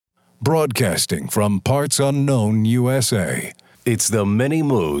Broadcasting from parts unknown USA, it's the many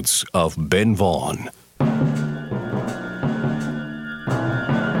moods of Ben Vaughn.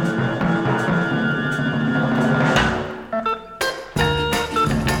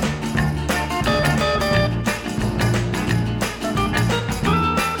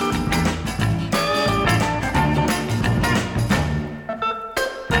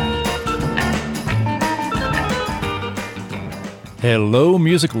 Hello,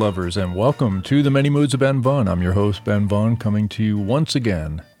 music lovers, and welcome to the Many Moods of Ben Vaughn. I'm your host, Ben Vaughn, coming to you once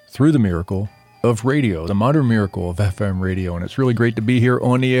again through the miracle of radio, the modern miracle of FM radio, and it's really great to be here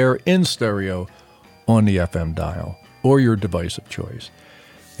on the air in stereo on the FM dial or your device of choice.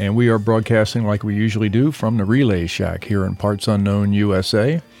 And we are broadcasting like we usually do from the Relay Shack here in parts unknown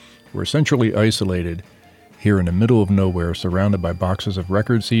USA. We're centrally isolated here in the middle of nowhere, surrounded by boxes of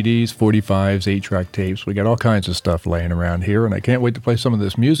record CDs, 45s, 8-track tapes. We got all kinds of stuff laying around here, and I can't wait to play some of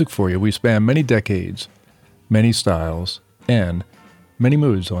this music for you. We span many decades, many styles, and many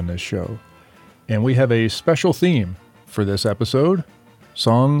moods on this show. And we have a special theme for this episode,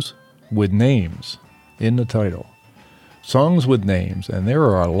 Songs with Names, in the title. Songs with names, and there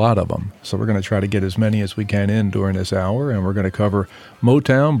are a lot of them, so we're going to try to get as many as we can in during this hour, and we're going to cover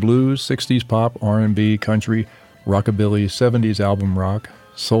Motown, blues, 60s pop, R&B, country, rockabilly, 70s album rock,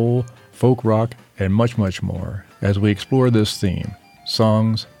 soul, folk rock, and much, much more as we explore this theme,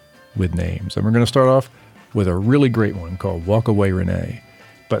 Songs with Names. And we're going to start off with a really great one called Walk Away Renee,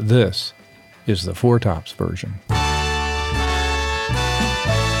 but this is the Four Tops version.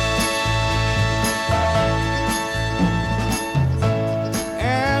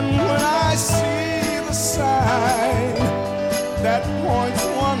 That points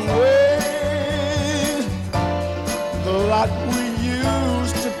one way, the lot we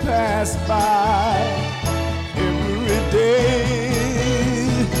used to pass by every day.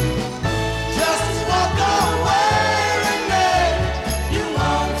 Just walk away, Renee, you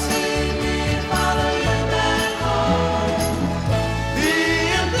won't see me follow you back home. The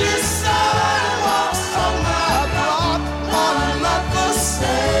empty sidewalks on my block are not the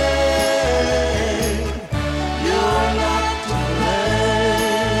same. You're not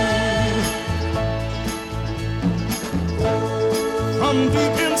from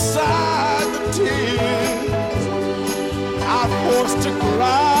deep inside the tears I'm forced to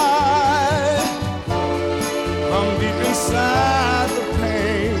cry. From deep inside the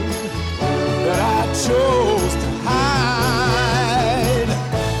pain that I chose to hide.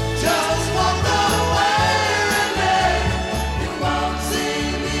 Just walk away, Renee, you won't see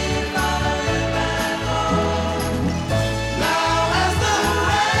me follow you back home. Now as the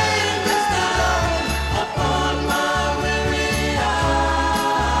rain is down upon my weary eyes,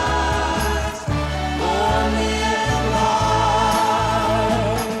 for me is life.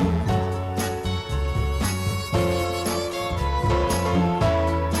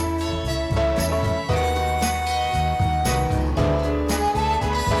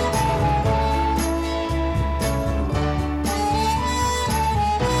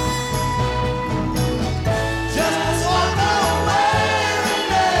 Just walk away,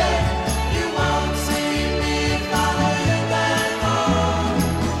 Renee, you won't see me follow you back home.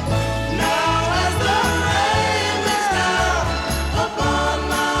 Now as the rain is down upon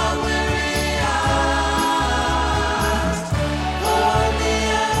my weary eyes, for me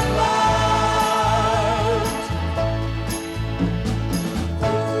is life.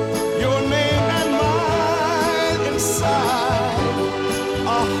 Your name and mine inside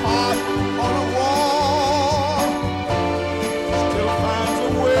a heart on a wall still finds a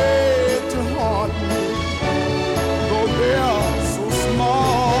way to haunt me, though they're so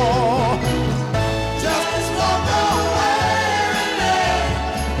small. Just walk away, Renee,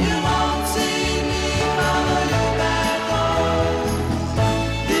 you won't see me follow you back home.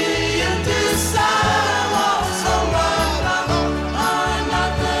 The empty sidewalks on my block are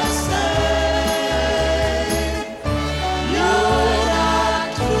not the same. You're not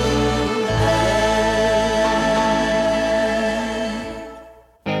to blame.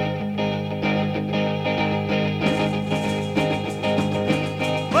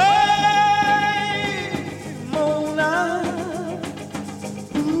 Hey, Mona,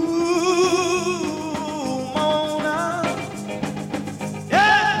 ooh,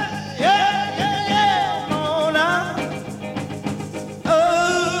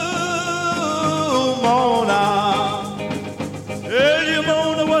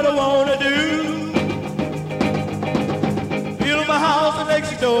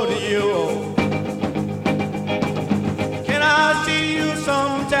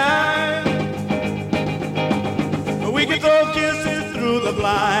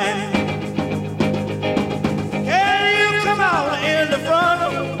 line. Can you come out in the front?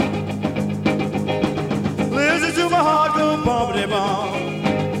 Listen to my heart go bumpity bump.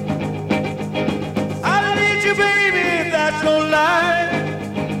 I need you, baby, that's no lie.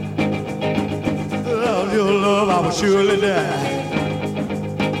 Without your love, I will surely die.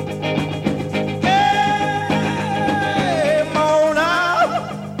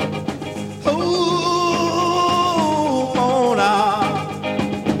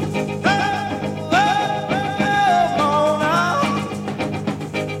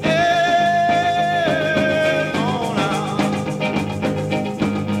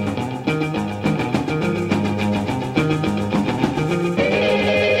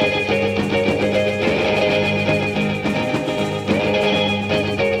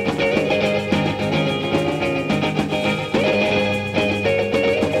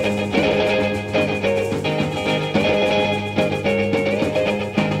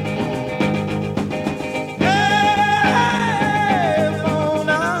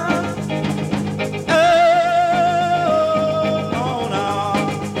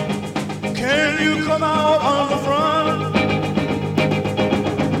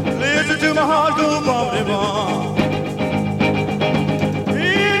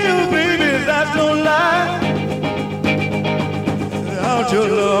 Your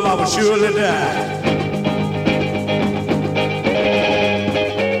love, I will surely die.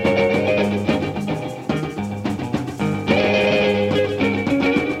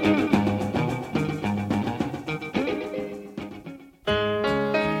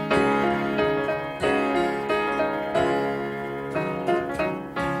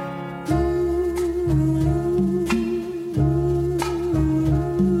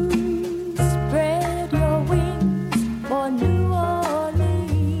 Spread your wings for New Orleans.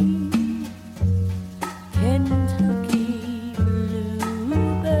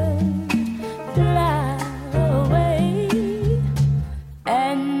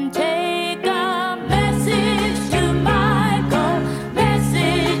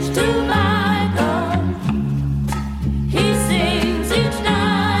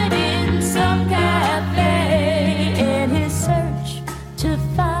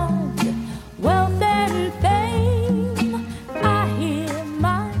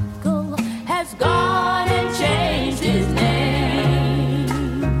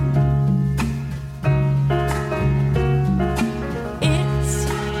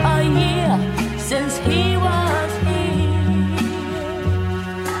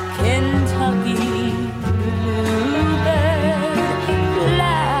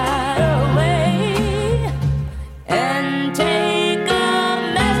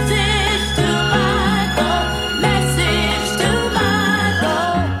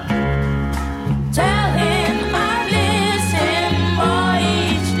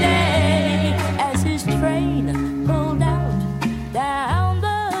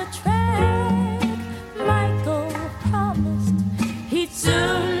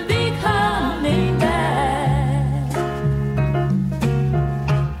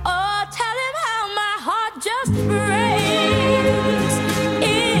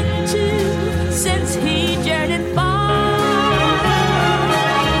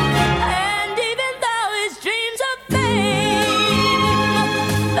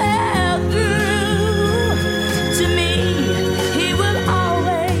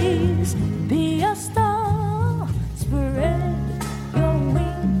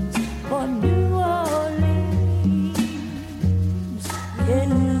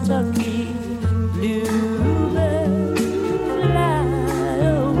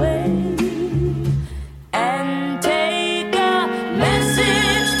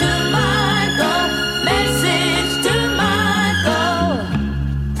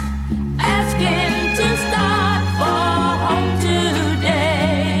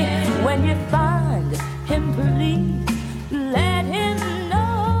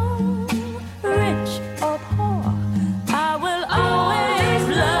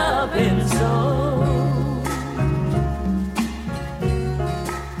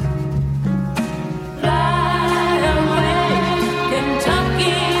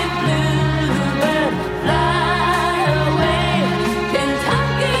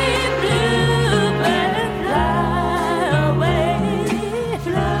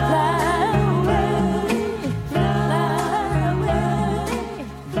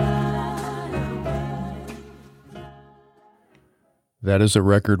 That is a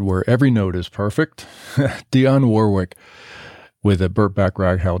record where every note is perfect. Dionne Warwick with a Burt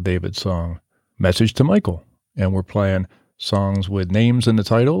Bacharach, Hal David song, Message to Michael. And we're playing songs with names in the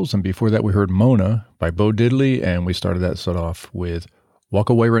titles. And before that, we heard Mona by Bo Diddley. And we started that set off with Walk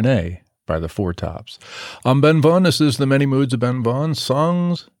Away Renee by the Four Tops. I'm Ben Vaughn. This is The Many Moods of Ben Vaughn,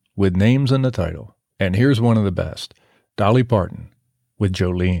 songs with names in the title. And here's one of the best, Dolly Parton with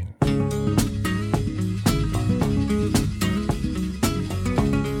Jolene.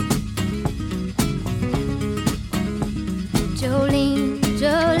 Jolene,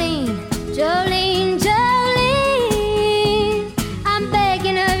 Jolene, Jolene, Jolene, I'm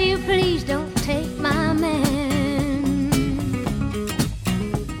begging of you, please don't take my man.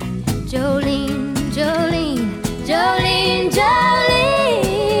 Jolene, Jolene, Jolene,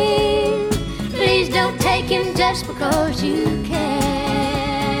 Jolene, please don't take him just because you can.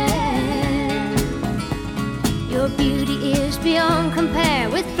 Your beauty is beyond compare,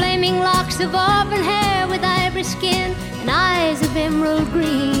 with flaming locks of auburn hair, with ivory skin and eyes of emerald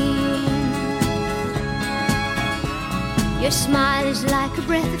green. Your smile is like a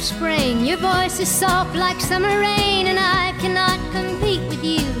breath of spring, your voice is soft like summer rain, and I cannot compete with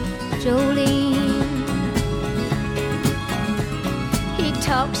you, Jolene. He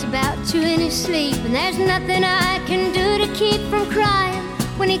talks about you in his sleep, and there's nothing I can do to keep from crying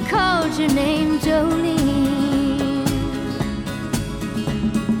when he calls your name, Jolene.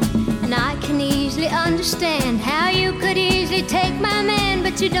 And I can easily understand how you could easily take my man,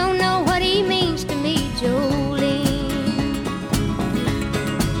 but you don't know what he means to me, Jolene.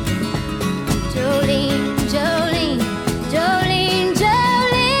 Jolene, Jolene, Jolene,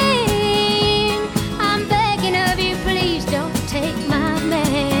 Jolene, I'm begging of you, please don't take my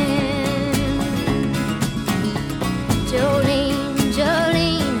man. Jolene,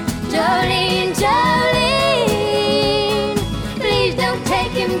 Jolene, Jolene, Jolene, please don't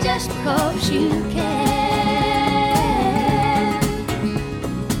take him just because you can.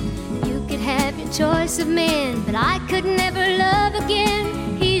 You could have your choice of men, but I could never love again.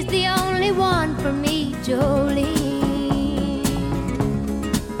 He's the only one for me, Jolene.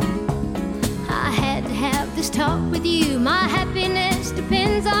 I had to have this talk with you. My happiness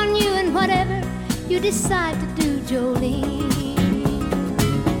depends on you, and whatever you decide to do, Jolene.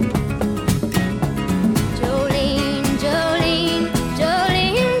 Jolene, Jolene,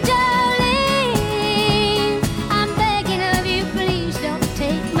 Jolene, Jolene, I'm begging of you, please don't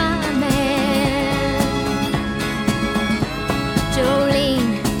take my man.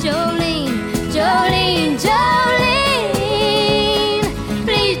 Jolene, Jolene, Jolene, Jolene,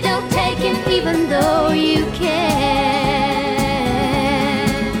 please don't take him even though you can.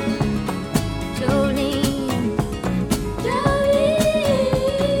 Jolene, Jolene.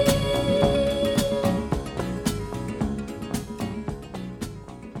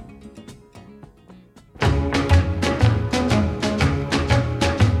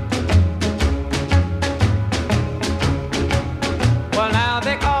 Well, now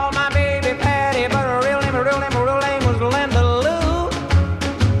they call my baby Patty, but her real name was Linda Lou.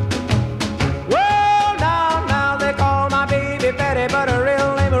 Well, now they call my baby Patty, but her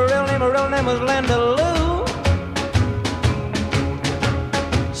real name was Linda Lou.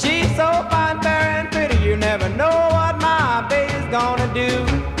 She's so fine, fair, and pretty, you never know what my baby's gonna do.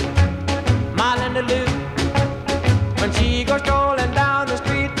 My Linda Lou. When she goes strolling down the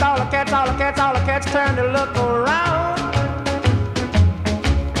street, all the cats turn to look around.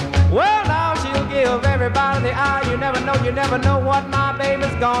 Well, now she'll give everybody the eye. You never know what my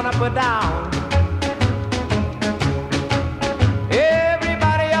baby's gonna put down.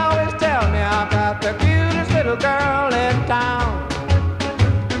 Everybody always tell me I've got the cutest little girl in town.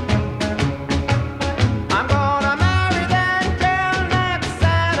 I'm gonna marry that girl next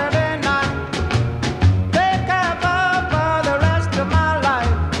Saturday night. Take her for the rest of my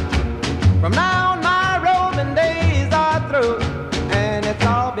life. From now on, my roving days are through, and it's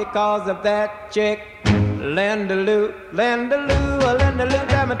all because of that chick, Linda Lou, Linda Lou, Linda Lou.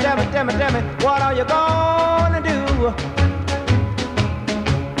 Tell me, what are you gonna do?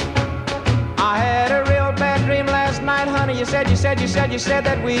 I had a real bad dream last night, honey. You said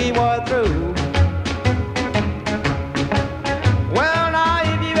that we were through. Well, now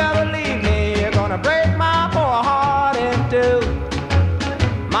if you ever leave me, you're gonna break my poor heart in two,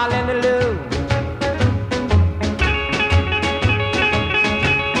 my Linda Lou.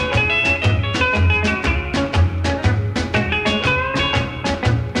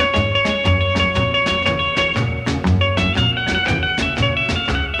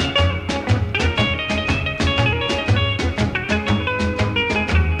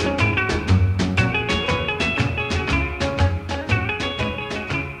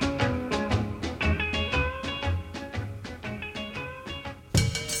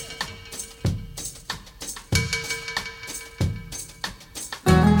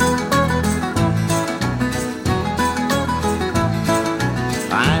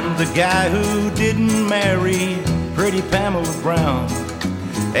 I'm the guy who didn't marry pretty Pamela Brown.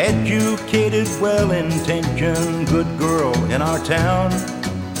 Educated, well-intentioned, good girl in our town.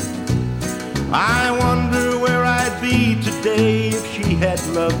 I wonder where I'd be today if she had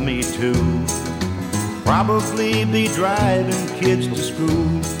loved me too. Probably be driving kids to school.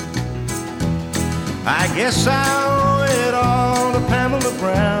 I guess I owe it all to Pamela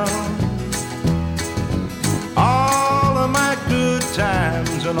Brown. All of my good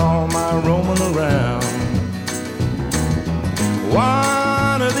times and all my roaming around.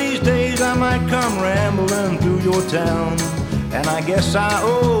 One of these days I might come rambling through your town, and I guess I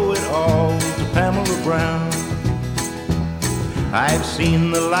owe it all to Pamela Brown. I've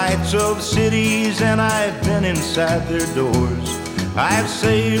seen the lights of cities and I've been inside their doors. I've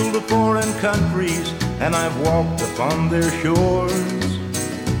sailed to foreign countries and I've walked upon their shores.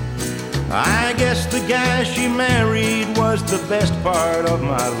 I guess the guy she married was the best part of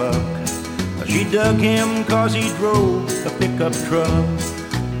my luck. She dug him 'cause he drove a pickup truck.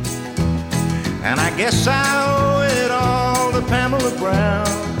 And I guess I owe it all to Pamela Brown.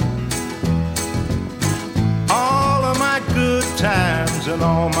 All of my good times and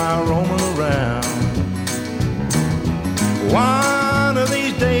all my roaming around. One of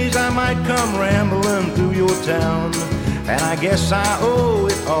these days I might come rambling through your town, and I guess I owe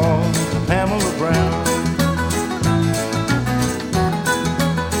it all to Pamela Brown.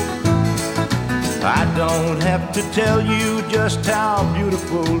 I don't have to tell you just how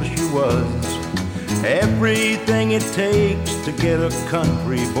beautiful she was. Everything it takes to get a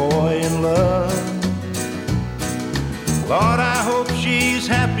country boy in love. Lord, I hope she's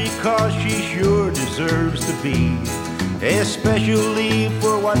happy 'cause she sure deserves to be, especially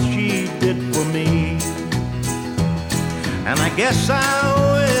for what she did for me. And I guess I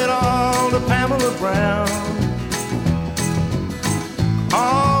owe it all to Pamela Brown.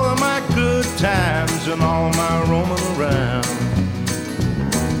 All of my good times and all my roaming around.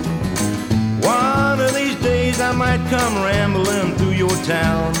 One of these days I might come rambling through your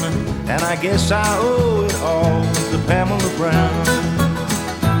town, and I guess I owe it all to Pamela Brown.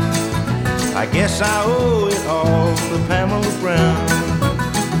 I guess I owe it all to Pamela Brown.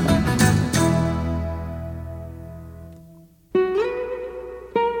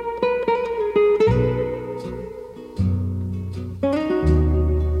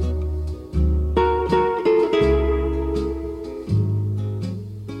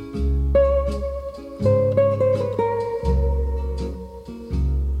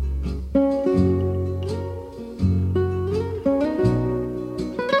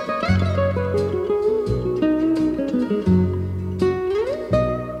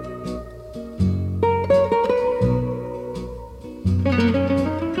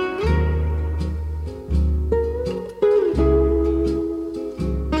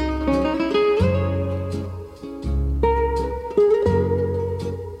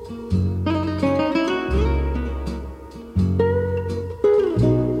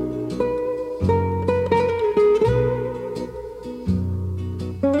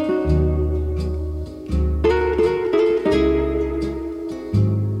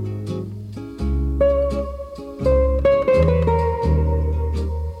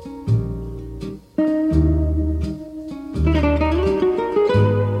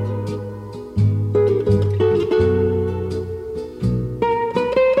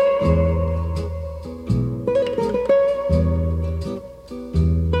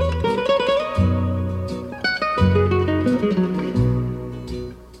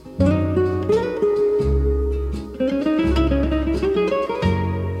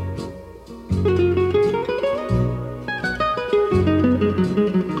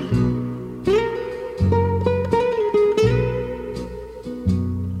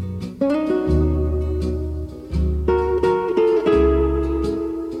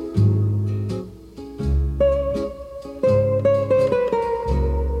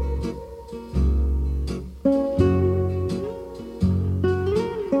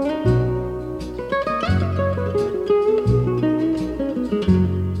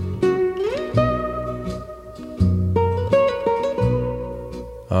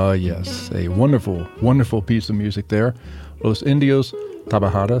 Yes, a wonderful, wonderful piece of music there. Los Indios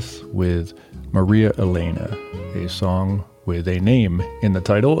Trabajadas with Maria Elena, a song with a name in the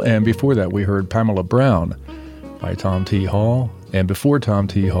title. And before that, we heard Pamela Brown by Tom T. Hall. And before Tom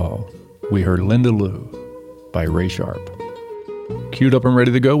T. Hall, we heard Linda Lou by Ray Sharp. Queued up and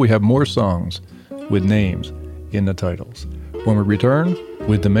ready to go, we have more songs with names in the titles. When we return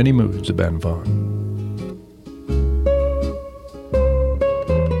with the many moods of Ben Vaughn.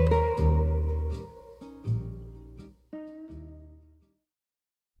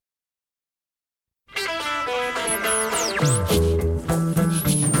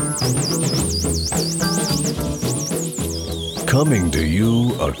 Coming to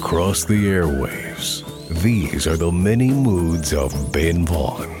you across the airwaves, these are the many moods of Ben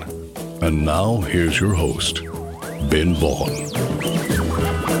Vaughn. And now, here's your host, Ben Vaughn.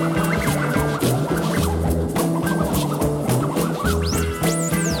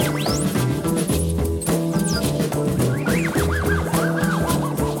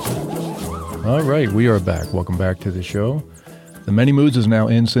 All right, we are back. Welcome back to the show. The Many Moods is now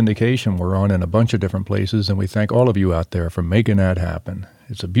in syndication. We're on in a bunch of different places, and we thank all of you out there for making that happen.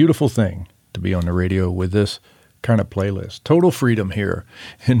 It's a beautiful thing to be on the radio with this kind of playlist. Total freedom here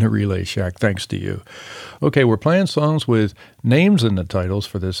in the Relay Shack, thanks to you. Okay, we're playing songs with names in the titles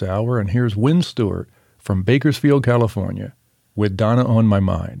for this hour, and here's Wynn Stewart from Bakersfield, California, with Donna on My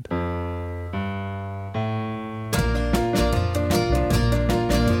Mind.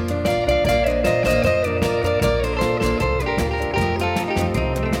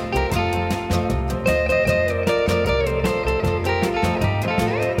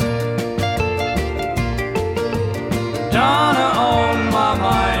 Donna on my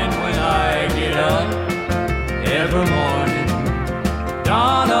mind when I get up every morning.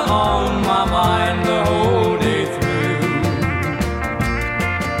 Donna on my mind the whole day through.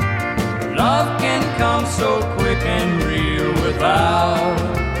 Love can come so quick and real without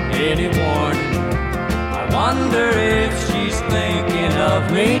any warning. I wonder if she's thinking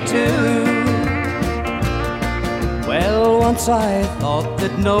of me too. Well, once I thought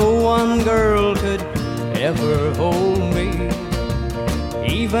that no one girl could ever hold me.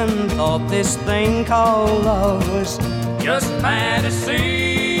 Even thought this thing called love was just fantasy.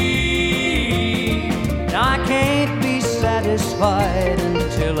 I can't be satisfied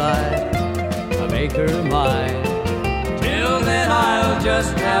until I make her mine. Till then I'll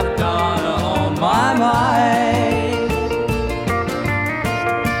just have Donna on my mind.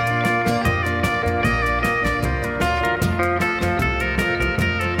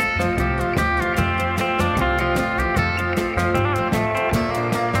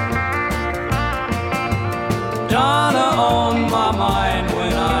 Donna on my mind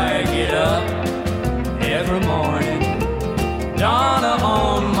when I get up every morning. Donna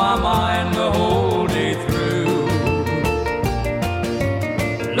on my mind the whole day through.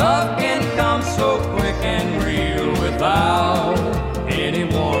 Love can come so quick and real without any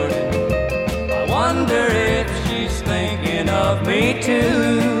warning. I wonder if she's thinking of me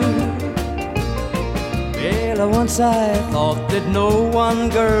too. Well, once I thought that no one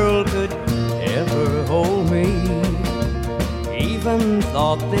girl could ever hold me. Even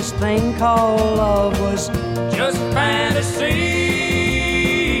thought this thing called love was just fantasy.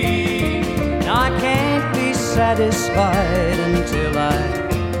 I can't be satisfied until I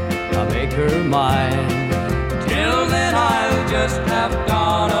make her mine. Till then I'll just have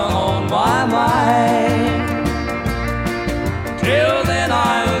Donna on my mind. Till then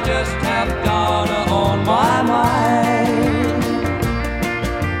I'll just have Donna on my mind.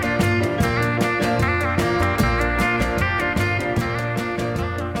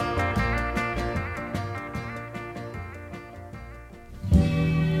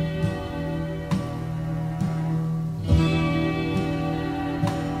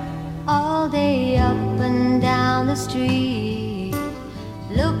 All day up and down the street,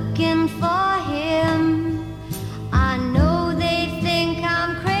 looking for him. I know they think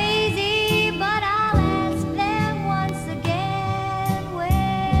I'm crazy, but I'll ask them once again,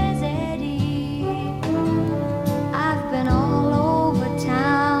 where's Eddie? I've been all over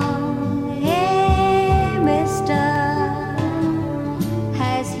town. Hey, mister,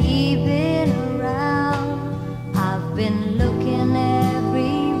 has he been around? I've been looking everywhere.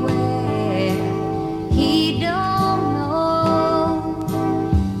 He don't know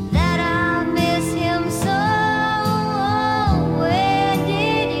that I miss him so. Where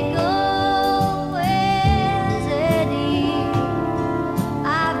did he go? Where's Eddie?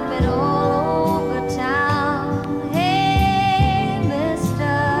 I've been all over town. Hey,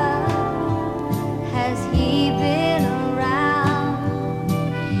 mister, has he been around?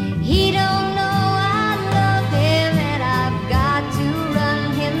 He don't know I love him and I've got to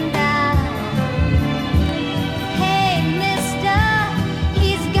run him down. Hey, mister,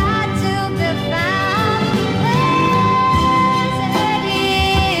 he's got to be found. Where's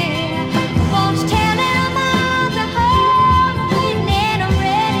Eddie? Won't you tell him I'll be home waiting and I'm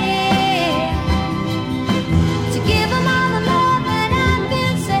ready to give him all the love that I've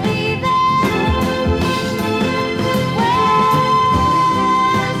been saving.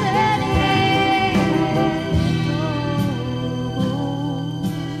 Where's Eddie?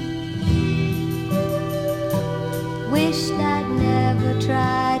 Wished I'd never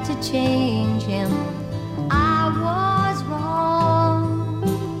tried to change him. I was wrong.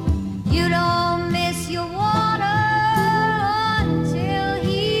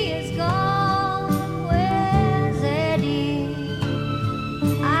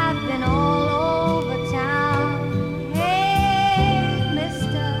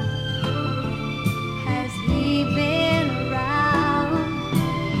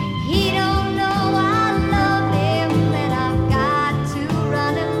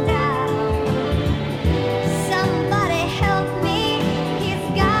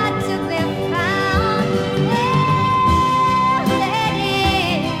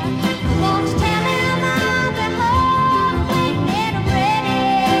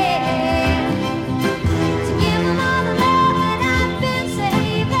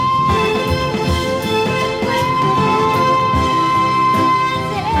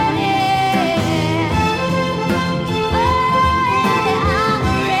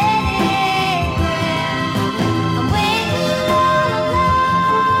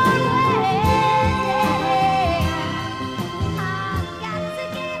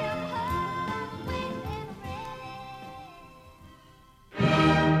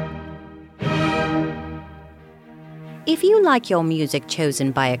 If you like your music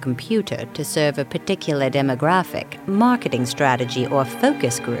chosen by a computer to serve a particular demographic, marketing strategy, or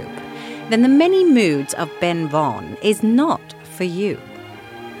focus group, then the many moods of Ben Vaughn is not for you.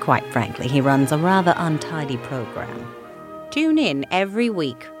 Quite frankly, he runs a rather untidy program. Tune in every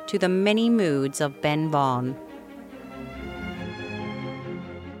week to the many moods of Ben Vaughn.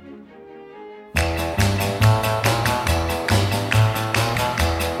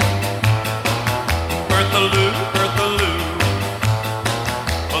 Bertha Lou,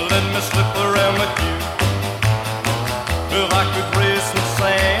 well, let me slip around with you. If I could raise some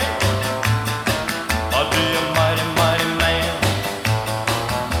sand, I'd be a mighty, mighty man,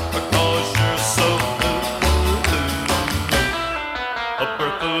 because you're so blue.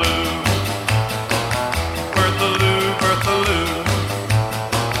 Bertha Lou, Bertha Lou, Bertha Lou,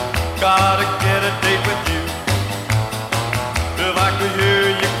 gotta get a date with you. If I could hear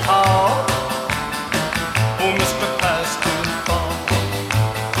you call, oh, Mr. Plastic Ball,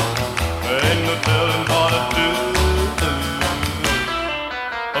 ain't no telling what to do.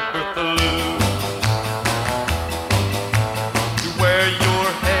 Bertha Lou, you wear your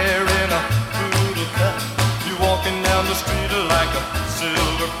hair in a poodle cut, you walking down the street like a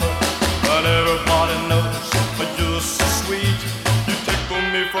silver cup, and everybody knows you're so sweet. You tickle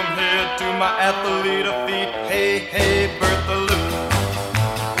me from head to my athlete feet. Hey, hey, Bertha Lou,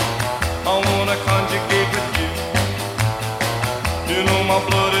 I wanna conjugate with you. You know my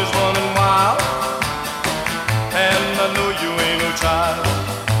blood is running wild, and I know you ain't no child.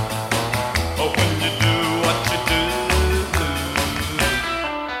 But when you do what you do,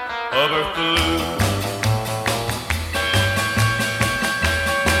 Bertha Lou.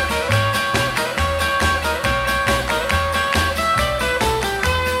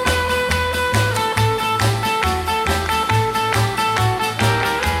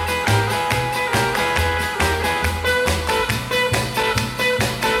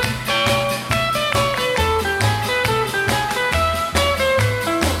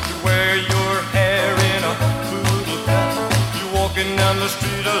 Down the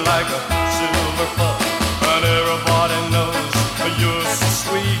street like a silver cup, and everybody knows you're so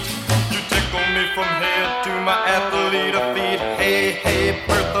sweet. You tickle me from head to my athlete feet. Hey, hey,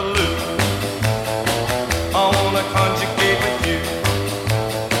 Bertha Lou, I wanna conjugate with you.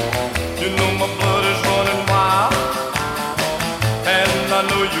 You know my blood is running wild, and I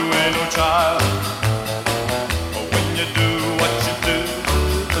know you ain't no child. But when you do what you do,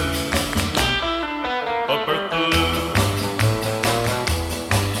 Bertha Lou,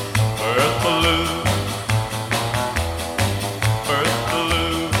 Bertha Lou, Bertha Lou, Bertha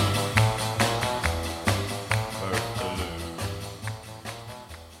Lou.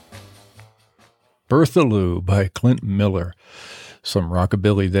 Bertha Lou by Clint Miller. Some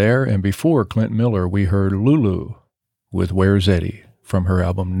rockabilly there, and before Clint Miller, we heard Lulu with Where's Eddie from her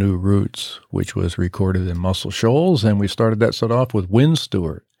album New Roots, which was recorded in Muscle Shoals, and we started that set off with Wynn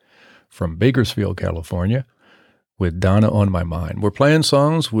Stewart from Bakersfield, California, with Donna on My Mind. We're playing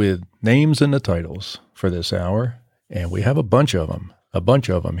songs with names in the titles for this hour, and we have a bunch of them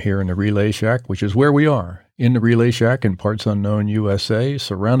here in the Relay Shack, which is where we are, in the Relay Shack in Parts Unknown, USA,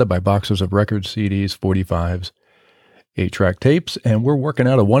 surrounded by boxes of records, CDs, 45s, 8-track tapes, and we're working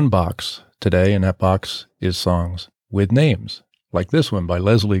out of one box today, and that box is songs with names, like this one by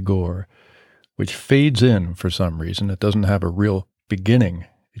Leslie Gore, which fades in for some reason. It doesn't have a real beginning.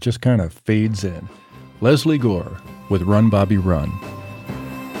 It just kind of fades in. Leslie Gore with Run Bobby Run.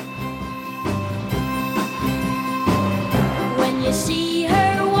 When you see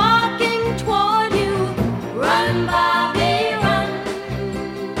her walking toward you, run, Bobby, run.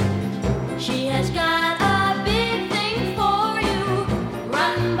 She has got a big thing for you,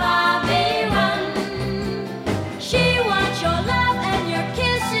 run, Bobby, run. She wants your love and your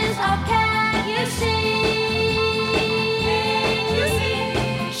kisses, oh, can't you see?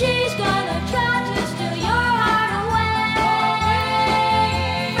 She's gonna try to steal your heart away.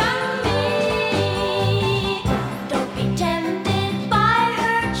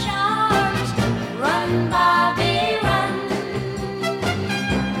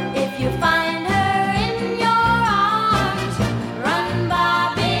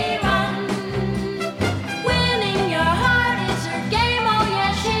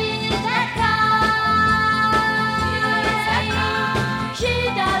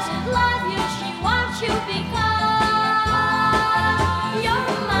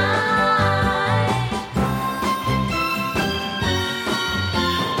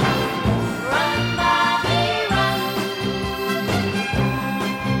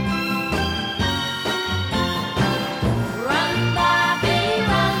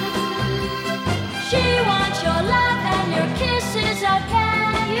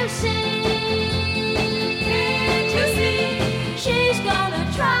 She's gonna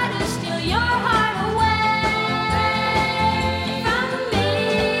try to steal your heart away from me.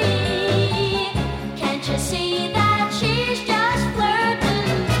 Can't you see that she's just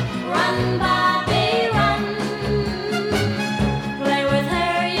flirting? Run, Bobby, run. Play with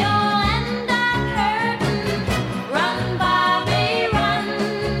her, you'll end up hurting. Run, Bobby, run.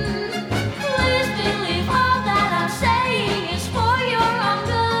 Please believe all that I'm saying is for your own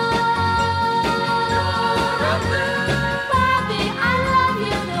good. Bobby, I love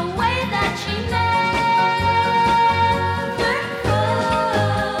you the way that she never could.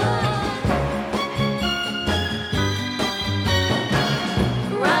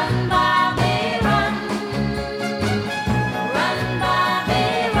 Run, Bobby, run. Run, Bobby,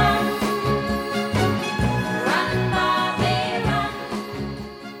 run. Run, Bobby, run.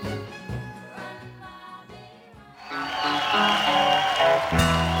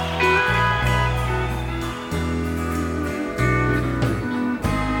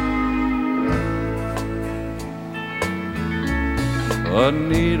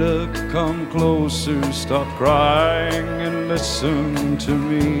 Anita, come closer, stop crying and listen to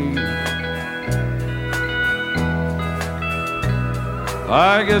me.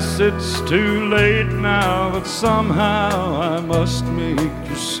 I guess it's too late now, but somehow I must make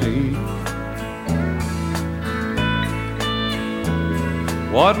you see.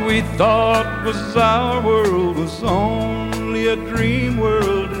 What we thought was our world was only a dream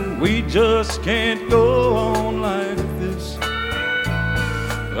world, and we just can't go on like this.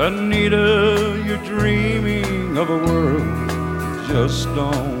 Anita, you're dreaming of a world that just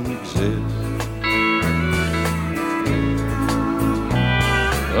don't exist.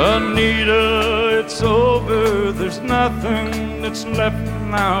 Anita, it's over, there's nothing that's left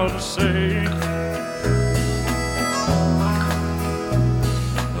now to say.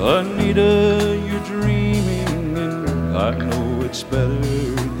 Anita, you're dreaming, and I know it's better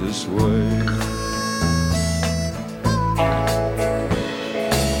this way.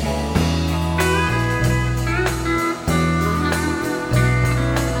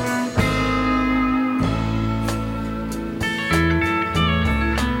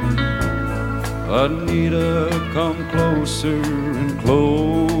 Anita, come closer and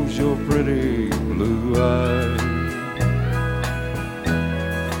close your pretty blue eyes.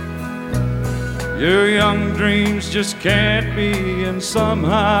 Your young dreams just can't be, and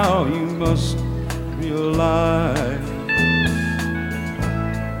somehow you must realize.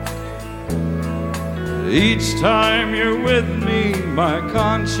 Each time you're with me, my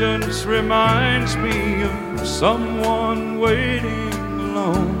conscience reminds me of someone waiting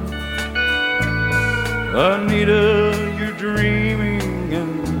alone. Anita, you're dreaming,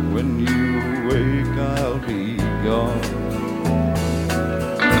 and when you wake, I'll be gone.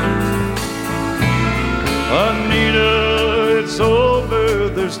 Anita, it's over,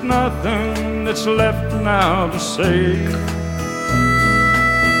 there's nothing that's left now to say.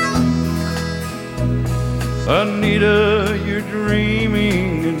 Anita, you're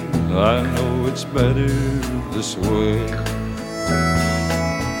dreaming, and I know it's better this way.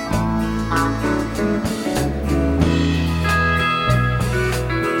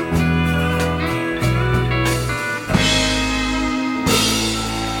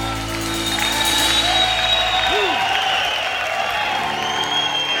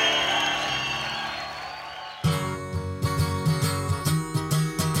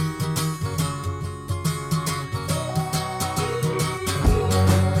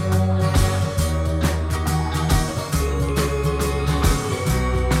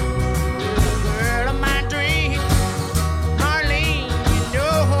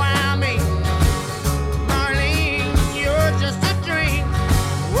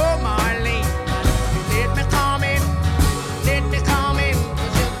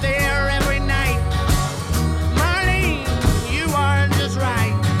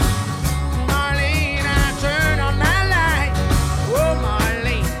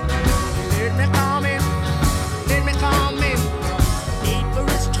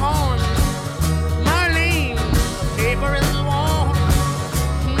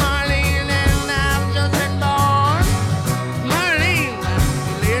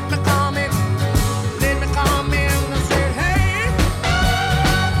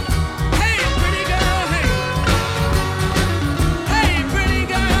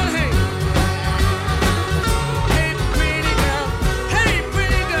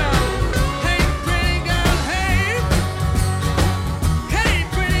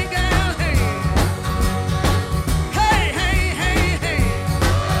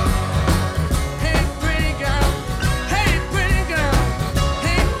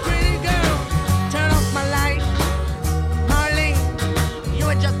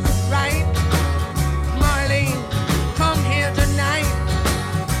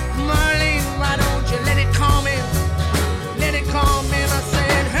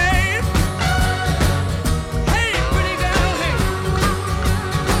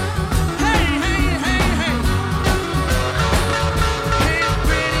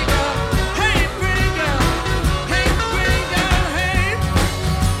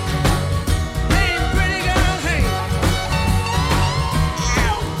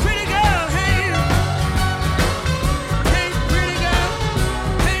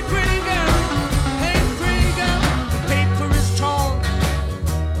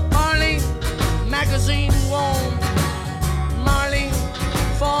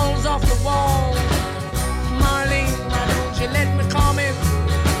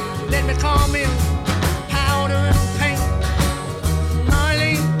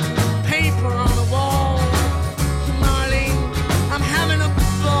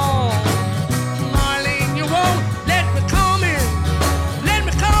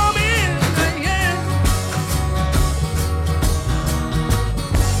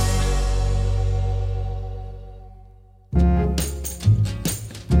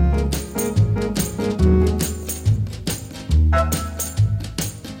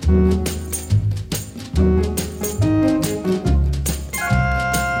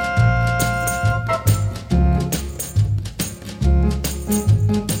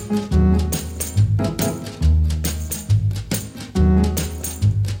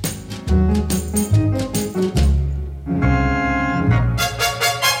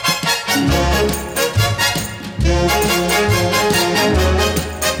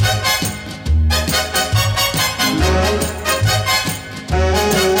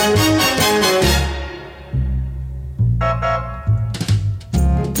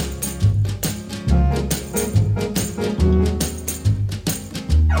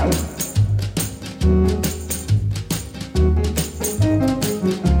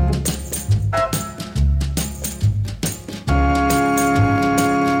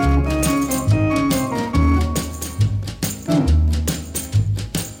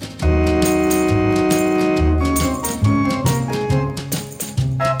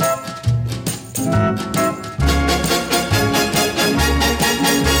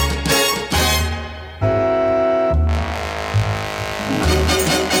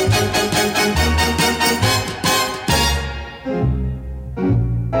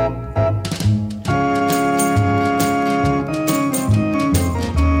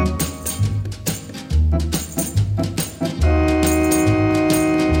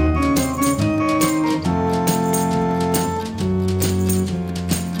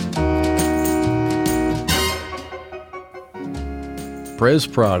 Prez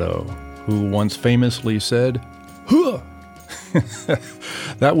Prado, who once famously said, "Huh!"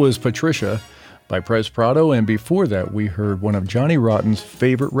 That was Patricia by Prez Prado, and before that we heard one of Johnny Rotten's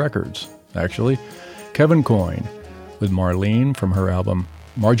favorite records, actually, Kevin Coyne with Marlene from her album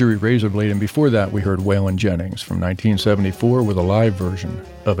Marjorie Razorblade, and before that we heard Waylon Jennings from 1974 with a live version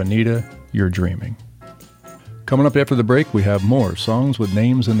of Anita, You're Dreaming. Coming up after the break, we have more songs with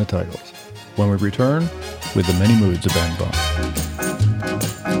names in the titles. When we return with the many moods of Ben Vaughn.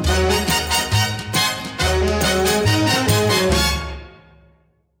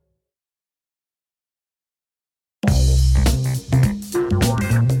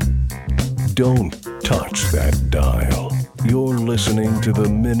 Don't touch that dial. You're listening to the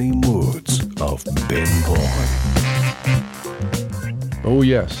many moods of Ben Vaughn. Oh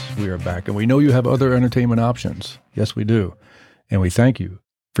yes, we are back, and we know you have other entertainment options. Yes, we do. And we thank you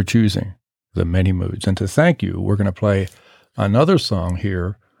for choosing the many moods. And to thank you, we're going to play another song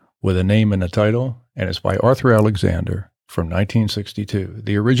here with a name in the title, and it's by Arthur Alexander from 1962,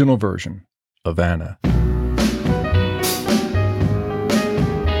 the original version of Anna.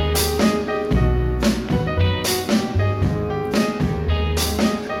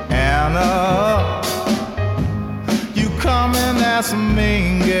 Anna, you coming as a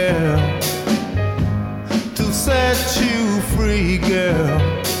mean girl to set you free, girl.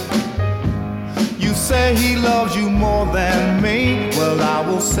 You say he loves you more than me. Well, I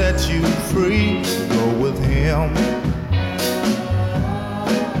will set you free. Go with him.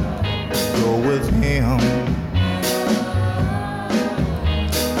 Go with him.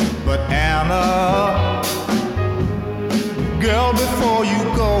 But Anna, girl, before you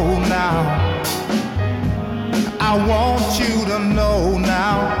go now, I want you to know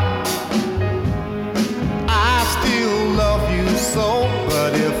now, I still love you so.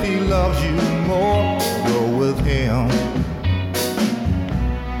 But if he loves you more, go with him.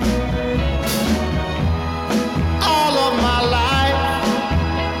 All of my life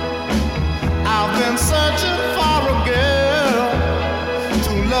I've been searching for a girl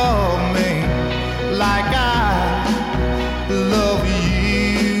to love me like I love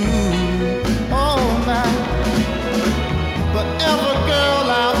you. Oh, my. But every girl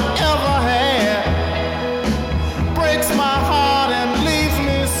I've ever had breaks my heart and leaves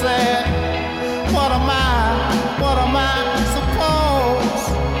me sad. What am I supposed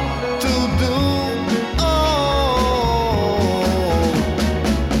to do? Oh,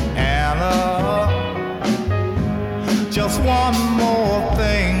 Anna, just one more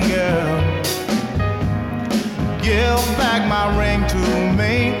thing, girl. Give back my ring to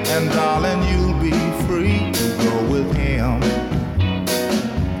me, and darling, you'll be free to go with him.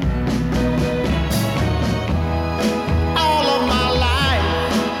 All of my life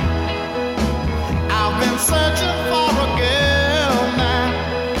I've been searching for a girl now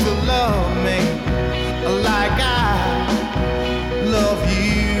to love me like I love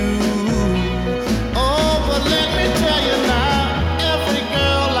you. Oh, but let me tell you now, every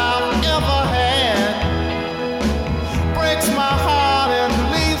girl I've ever had breaks my heart and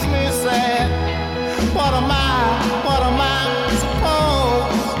leaves me sad. What am I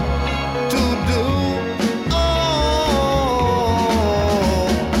supposed to do? Oh,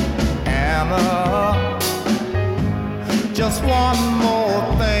 Anna, just one more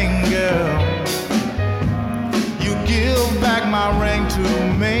thing, girl. You give back my ring to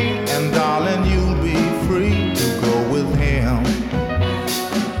me, and darling, you'll be free to go with him.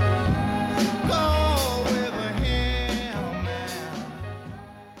 Go with him, man.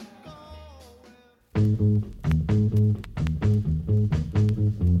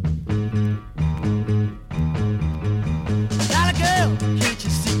 Dollar girl, can't you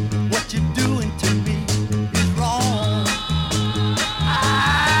see what you're doing to me is wrong?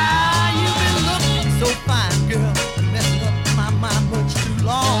 You've been looking so fine, girl, and messing up my mind much too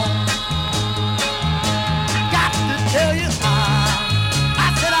long. Got to tell you, I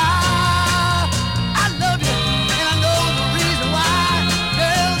said I love you, and I know the reason why.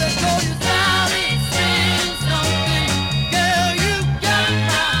 Girl, they told you Sally, sing something. Girl, you got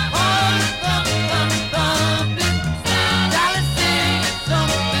my heart thumping. Sally, sing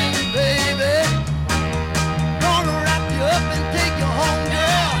something, baby. Gonna wrap you up and take you home,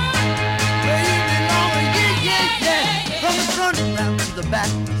 girl. Where you belong, yeah. From the front round to the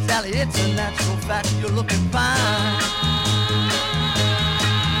back, Sally, it's a natural fact. You're looking fine.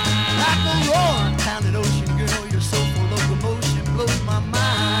 Like a roaring, pounding ocean, girl, your soulful locomotion blows my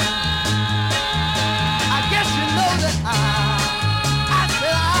mind. I guess you know that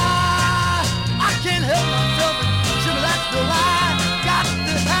I can't help myself, and sure that's the lie. Got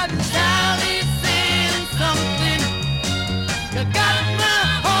to have you, Sally, saying something. You got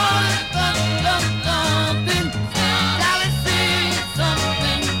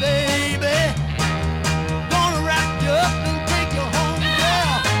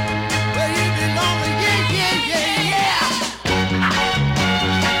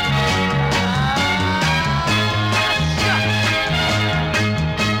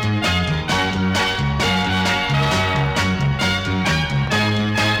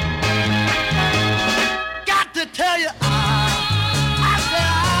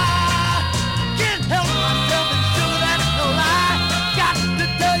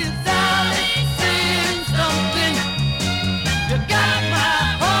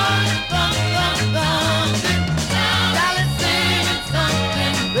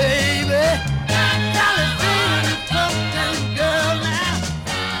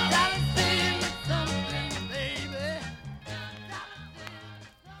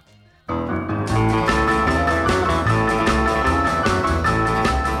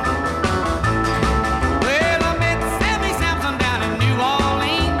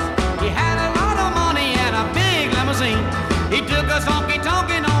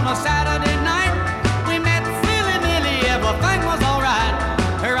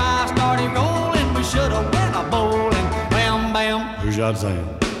Jadzam,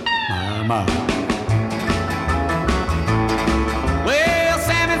 my. Well,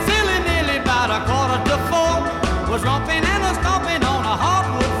 Sam and Silly Millie, about 3:45, was romping and a stomping on a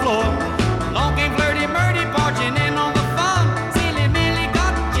hardwood floor. Long came Flirty Murdy marching in on the fun. Silly Millie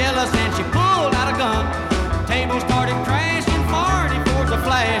got jealous and she pulled out a gun. Table started crashing, 44s a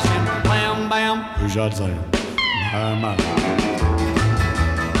flashing, blam, bam. Jadzam, my.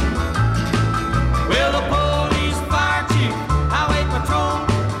 Well, the police, fire chief, highway patrol,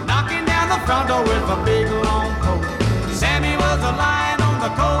 knocking down the front door with a big long pole. Sammy was a lying on the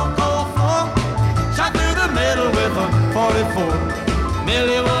cold, cold floor, shot through the middle with a 44.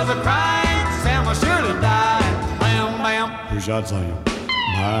 Millie was a crying, Sam was surely dying, bam, bam. Jadzam,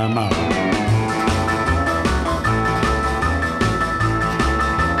 my.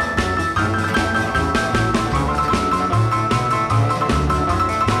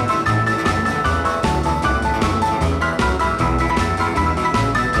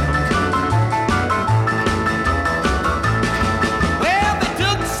 Well, they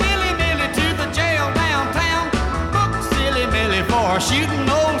took Silly Millie to the jail downtown, booked Silly Millie for shooting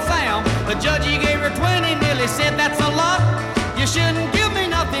old Sam. The judge, he gave her 20, Millie said that's a lot. You shouldn't give me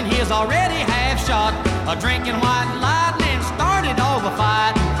nothing, he's already half shot. A drinking white lightning started all the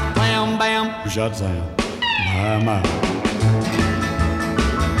fight, blam, bam. Jadzam, my.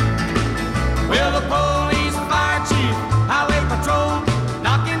 Well, the police, fire chief, highway patrol,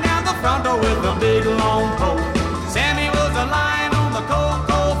 knocking down the front door with a big long pole. Sammy was a lying on the cold,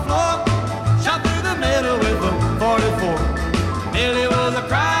 cold floor, shot through the middle with a 44. Millie was a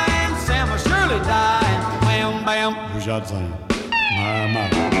crying, Sam was surely dying, bam, bam. Jadzam, my.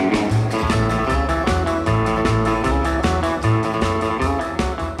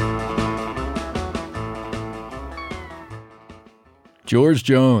 George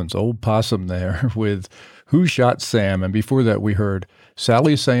Jones, old possum there, with Who Shot Sam? And before that, we heard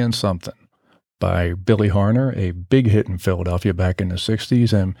Sally Saying Something by Billy Harner, a big hit in Philadelphia back in the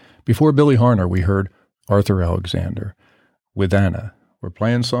 60s. And before Billy Harner, we heard Arthur Alexander with Anna. We're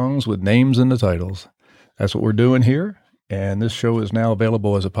playing songs with names in the titles. That's what we're doing here. And this show is now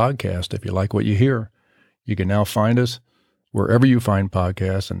available as a podcast. If you like what you hear, you can now find us wherever you find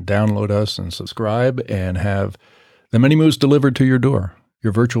podcasts and download us and subscribe and have the many moods delivered to your door,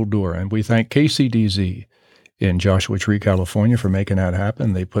 your virtual door. And we thank KCDZ in Joshua Tree, California for making that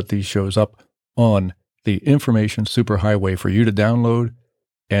happen. They put these shows up on the information superhighway for you to download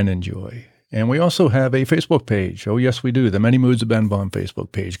and enjoy. And we also have a Facebook page. Oh, yes, we do. The Many Moods of Ben Vaughn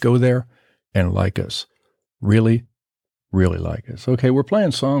Facebook page. Go there and like us. Really, really like us. Okay, we're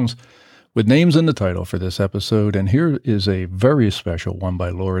playing songs with names in the title for this episode. And here is a very special one by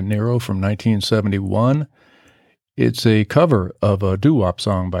Laura Nero from 1971. It's a cover of a doo-wop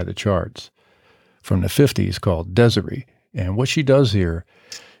song by the Charts from the 50s called Desiree. And what she does here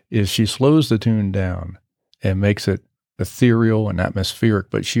is she slows the tune down and makes it ethereal and atmospheric,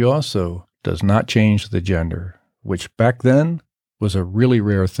 but she also does not change the gender, which back then was a really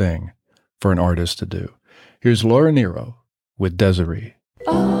rare thing for an artist to do. Here's Laura Nero with Desiree.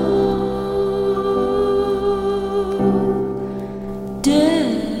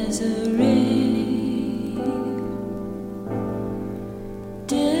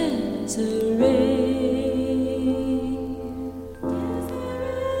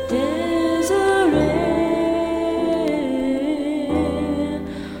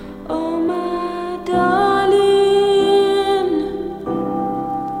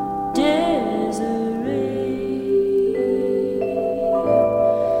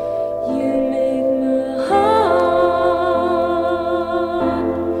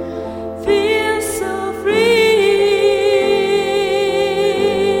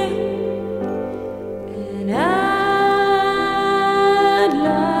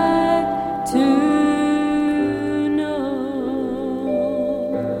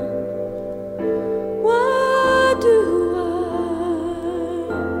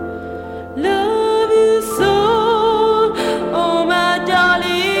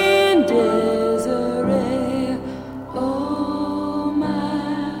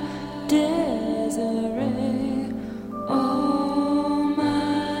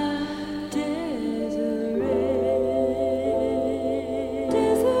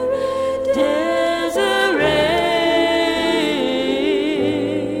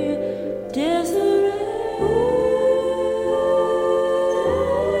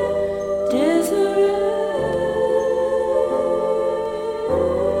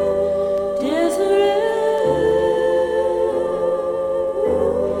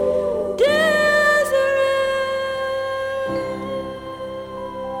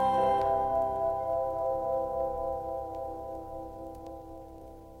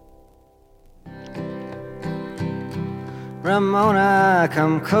 Ramona,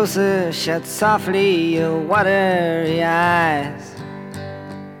 come closer, shut softly your watery eyes.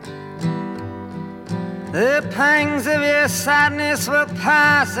 The pangs of your sadness will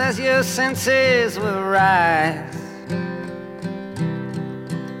pass as your senses will rise.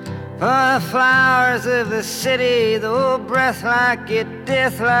 For the flowers of the city, though breath like it,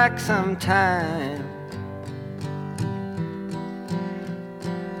 death like sometime.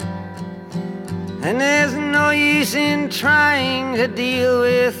 And there's no use in trying to deal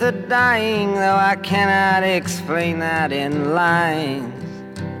with the dying, though I cannot explain that in lines.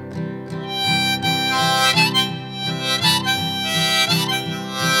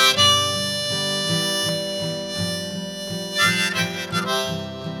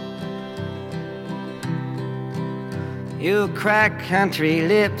 Your cracked country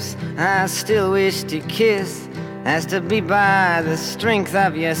lips I still wish to kiss, as to be by the strength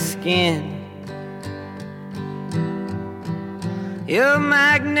of your skin. Your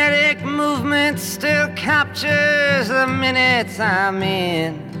magnetic movement still captures the minutes I'm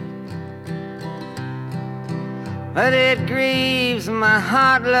in. But it grieves my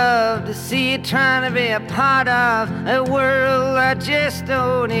heart, love, to see you trying to be a part of a world that just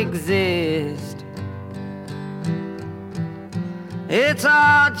don't exist. It's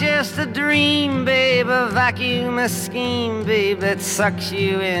all just a dream, babe, a vacuum, a scheme, babe, that sucks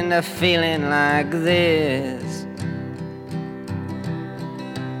you into feeling like this.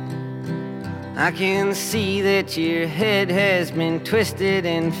 I can see that your head has been twisted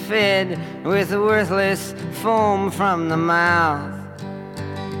and fed with worthless foam from the mouth.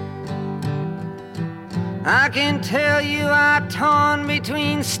 I can tell you are torn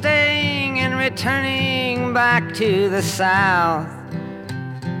between staying and returning back to the South.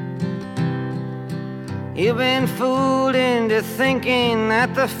 You've been fooled into thinking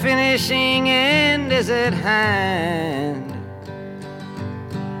that the finishing end is at hand.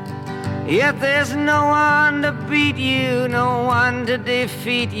 Yet there's no one to beat you, no one to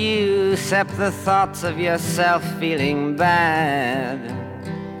defeat you, except the thoughts of yourself feeling bad.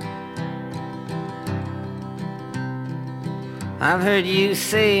 I've heard you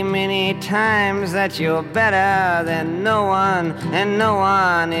say many times that you're better than no one, and no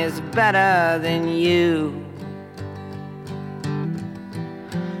one is better than you.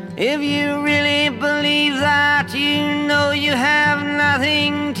 If you really believe that, you know you have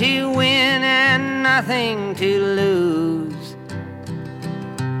nothing to win and nothing to lose.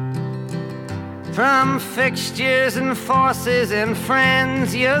 From fixtures and forces and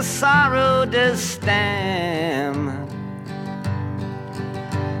friends, your sorrow does stem.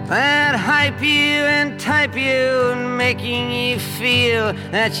 That hype you and type you and making you feel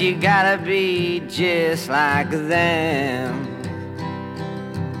that you gotta be just like them.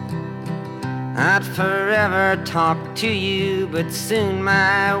 I'd forever talk to you, but soon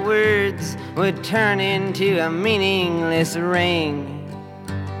my words would turn into a meaningless ring.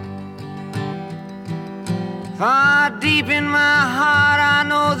 Far deep in my heart I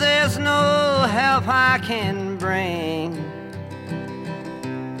know there's no help I can bring.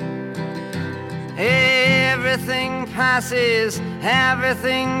 Everything passes,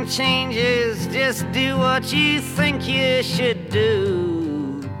 everything changes, just do what you think you should do.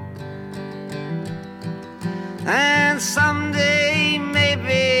 And someday,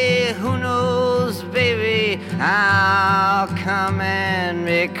 maybe, who knows, baby, I'll come and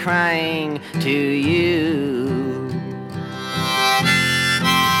be crying to you.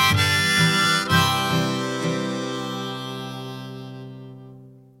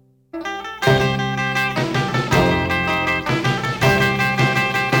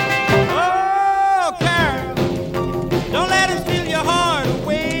 Oh, Carol, don't let him steal your heart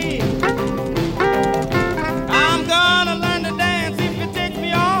away. I'm gonna learn to dance if it takes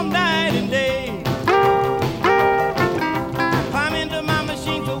me all night and day. Climb into my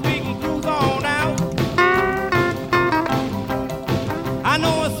machine so we can cruise on out. I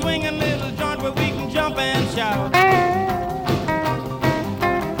know a swinging little joint where we can jump and shout.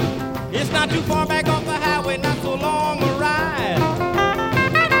 It's not too far back off the highway, not so long a ride.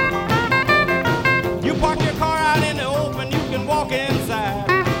 You park your car out in the open, you can walk inside.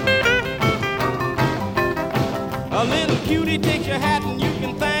 A little cutie takes your hat and you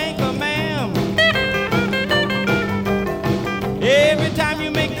can thank her, ma'am. Every time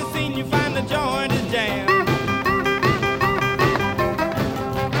you make the scene, you find the joint is jammed.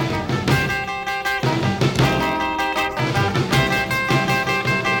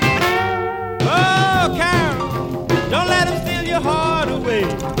 Oh, Carol, don't let him steal your heart away.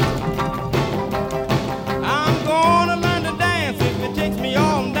 I'm gonna learn to dance if it takes me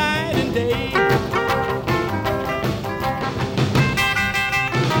all night and day.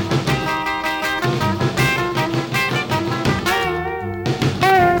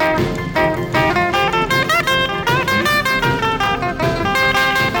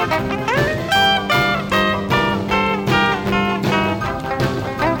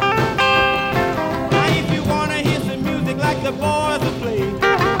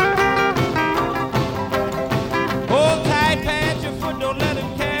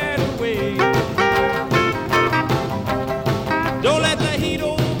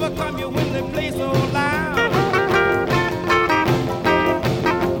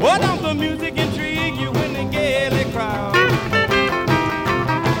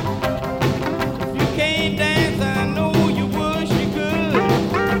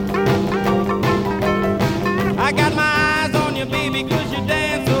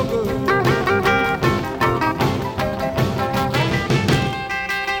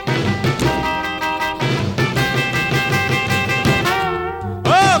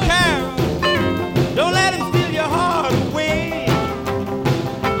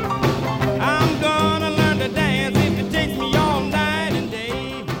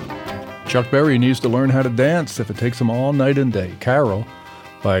 Chuck Berry needs to learn how to dance if it takes him all night and day. Carol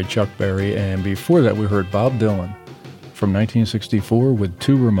by Chuck Berry. And before that, we heard Bob Dylan from 1964 with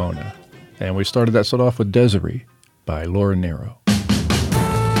To Ramona. And we started that set off with Desiree by Laura Nero.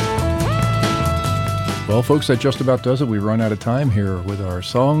 Well, folks, that just about does it. We run out of time here with our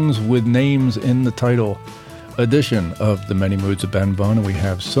Songs with Names in the Title edition of The Many Moods of Ben Vaughn. And we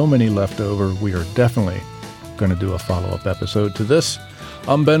have so many left over. We are definitely going to do a follow-up episode to this.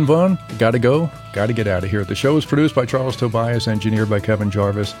 I'm Ben Vaughn. Gotta go. Gotta get out of here. The show is produced by Charles Tobias, engineered by Kevin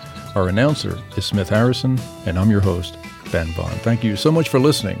Jarvis. Our announcer is Smith Harrison, and I'm your host, Ben Vaughn. Thank you so much for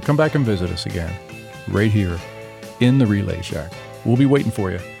listening. Come back and visit us again, right here in the Relay Shack. We'll be waiting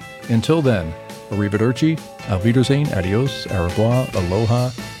for you. Until then, arrivederci, auf Wiedersehen, adios, au revoir, aloha,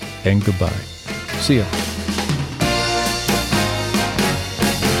 and goodbye. See ya.